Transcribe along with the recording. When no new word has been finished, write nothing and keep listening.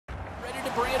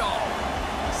agree at all.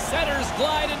 Setters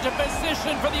glide into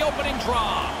position for the opening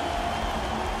draw.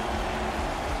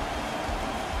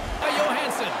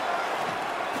 Johansson.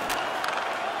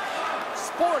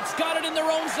 Sports got it in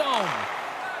their own zone.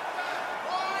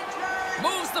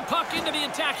 Moves the puck into the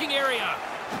attacking area.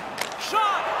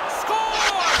 Shot!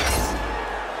 Scores!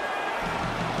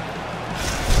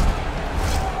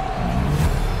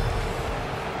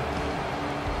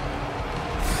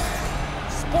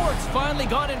 Sports finally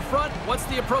got in front. What's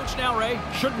the approach now, Ray?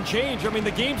 Shouldn't change. I mean,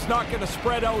 the game's not going to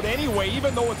spread out anyway,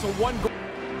 even though it's a one-goal.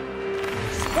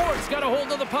 Sports got a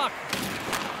hold of the puck.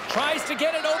 Tries to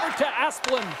get it over to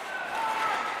Asplund.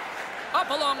 Up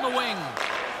along the wing.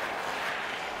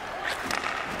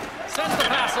 Sends the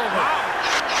pass over.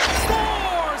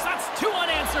 Scores! That's 2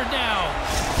 unanswered now.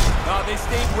 They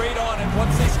stayed right on it.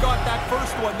 Once they got that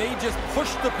first one, they just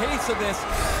pushed the pace of this.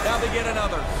 Now they get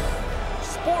another.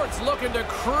 Sports looking to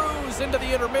cruise into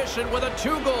the intermission with a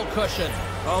 2-goal cushion.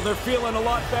 Oh, they're feeling a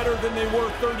lot better than they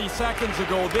were 30 seconds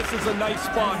ago. This is a nice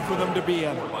spot for them to be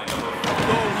in.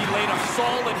 Oh, he laid a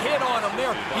solid hit on him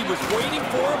there. He was waiting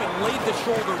for him and laid the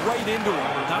shoulder right into him.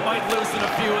 That might loosen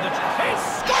a few of the... He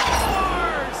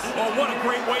scores! Oh, what a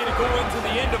great way to go into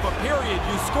the end of a period.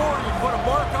 You score, you put a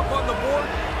mark up on the board,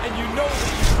 and you know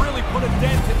that you've really put a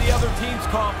dent in the other team's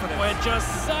confidence. With just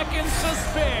seconds to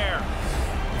spare.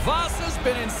 Vasa's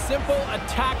been in simple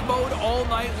attack mode all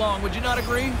night long. Would you not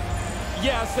agree?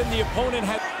 Yes, and the opponent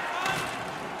had...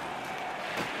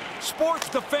 Sports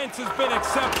defense has been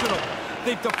exceptional.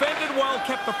 They've defended well,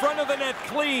 kept the front of the net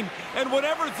clean, and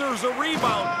whenever there's a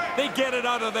rebound, they get it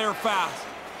out of there fast.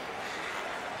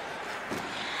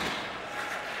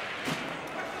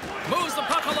 Moves the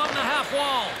puck along the half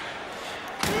wall.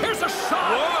 Here's a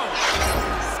shot. Whoa!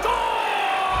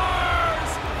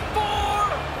 Scores! 4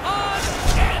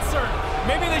 unanswered.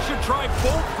 Maybe they should try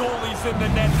both goalies in the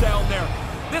net down there.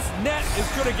 This net is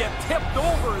going to get tipped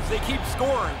over as they keep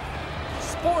scoring.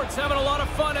 Sports having a lot of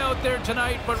fun out there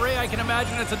tonight, but Ray, I can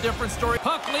imagine it's a different story.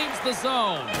 Puck leaves the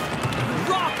zone.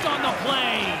 Rocked on the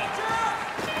play.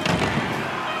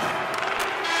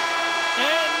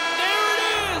 And there it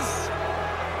is.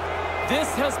 This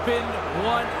has been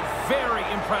one very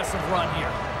impressive run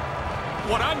here.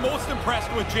 What I'm most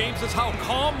impressed with, James, is how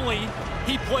calmly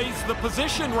he plays the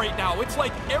position right now. It's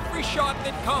like every shot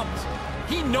that comes,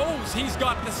 he knows he's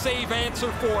got the save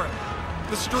answer for it.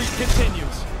 The streak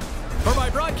continues. For my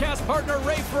broadcast partner,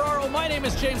 Ray Ferraro, my name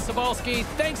is James Cybulski.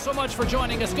 Thanks so much for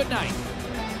joining us. Good night.